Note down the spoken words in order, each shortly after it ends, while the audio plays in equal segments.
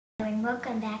And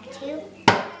welcome back to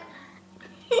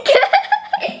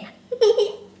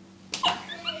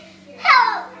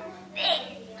Help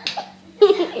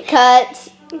me.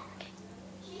 Cut.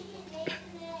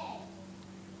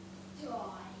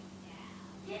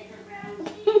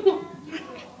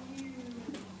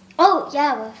 Oh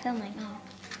yeah, we're filming. Oh.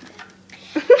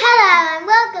 Hello and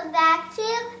welcome back to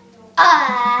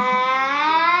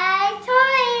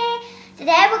tori.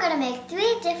 Today we're gonna make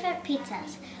 3 different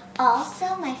pizzas.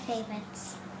 Also my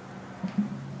favorites.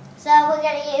 So we're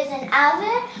going to use an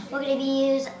oven, we're going to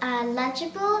use a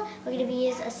Lunchable, we're going to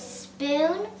use a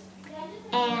spoon,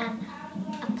 and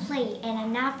a plate, and a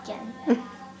napkin.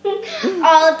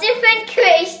 All different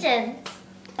creations.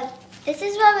 This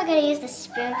is what we're going to use the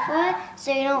spoon for,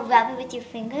 so you don't rub it with your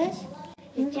fingers.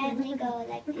 You gently go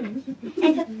like this.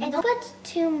 And don't put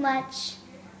too much,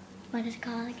 what is it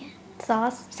called again?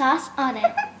 Sauce. Sauce on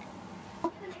it.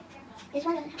 This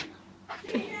one doesn't have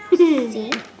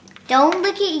See? Don't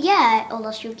lick it yet, or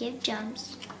else you'll give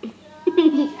jumps.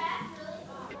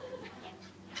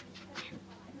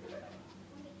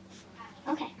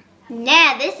 Okay.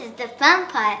 Now this is the fun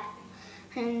part.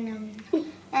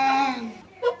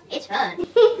 It's fun.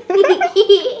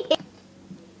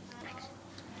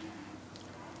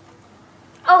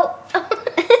 Oh.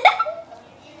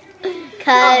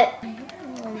 Cut.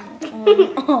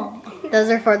 Those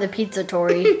are for the pizza,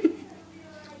 Tori.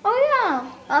 Oh yeah,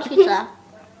 that pizza.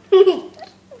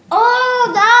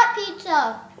 Oh, that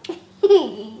pizza.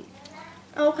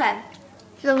 Okay,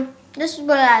 so this is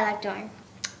what I like doing.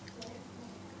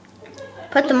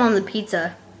 Put them on the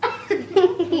pizza.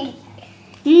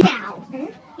 Now.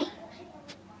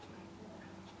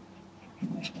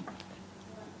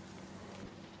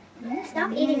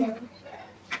 Stop eating them.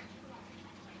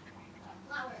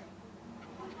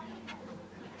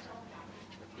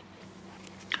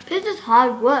 This is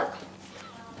hard work.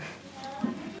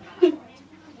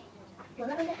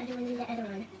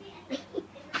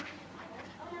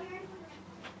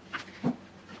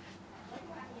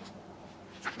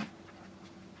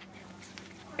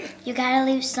 You gotta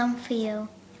leave some for you.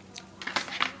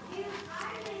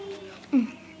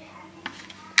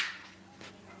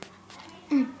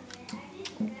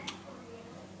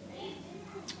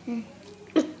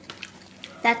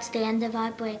 That's the end of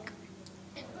our break.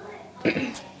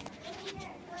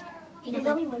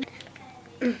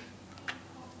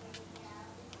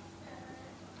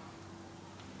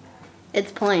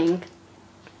 It's playing.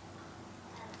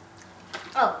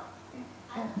 Oh.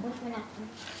 Where's my napkin?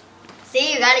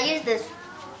 See, you gotta use this.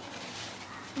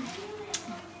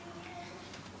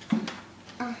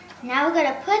 Now we're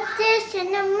gonna put this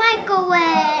in the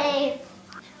microwave.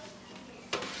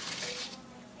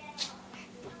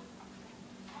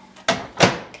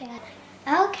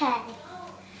 Okay.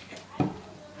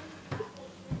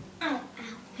 Ow,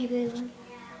 maybe one.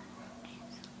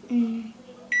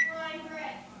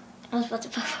 I was about to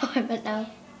put 4, but no.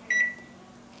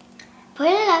 Put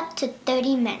it up to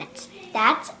 30 minutes.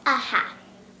 That's a half.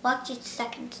 Watch it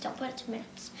seconds, don't put it to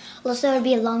minutes. Also, it would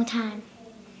be a long time.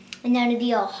 And then it would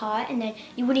be all hot, and then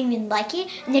you wouldn't even like it,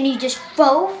 and then you just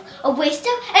throw a waste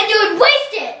of, and you would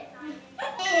waste it!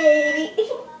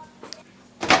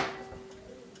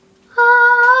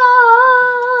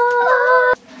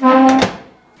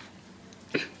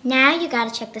 Now you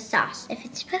gotta check the sauce. If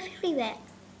it's perfectly wet.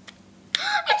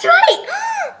 It's right!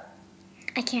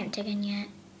 I can't dig in yet.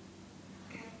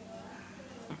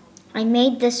 I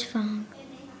made this from.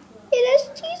 It has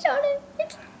cheese on it.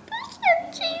 It's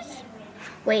cheese.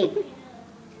 Wait.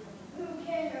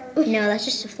 No, that's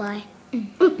just a fly.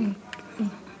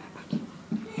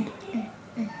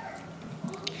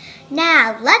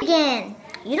 Now, let's begin.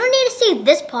 You don't need to see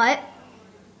this part.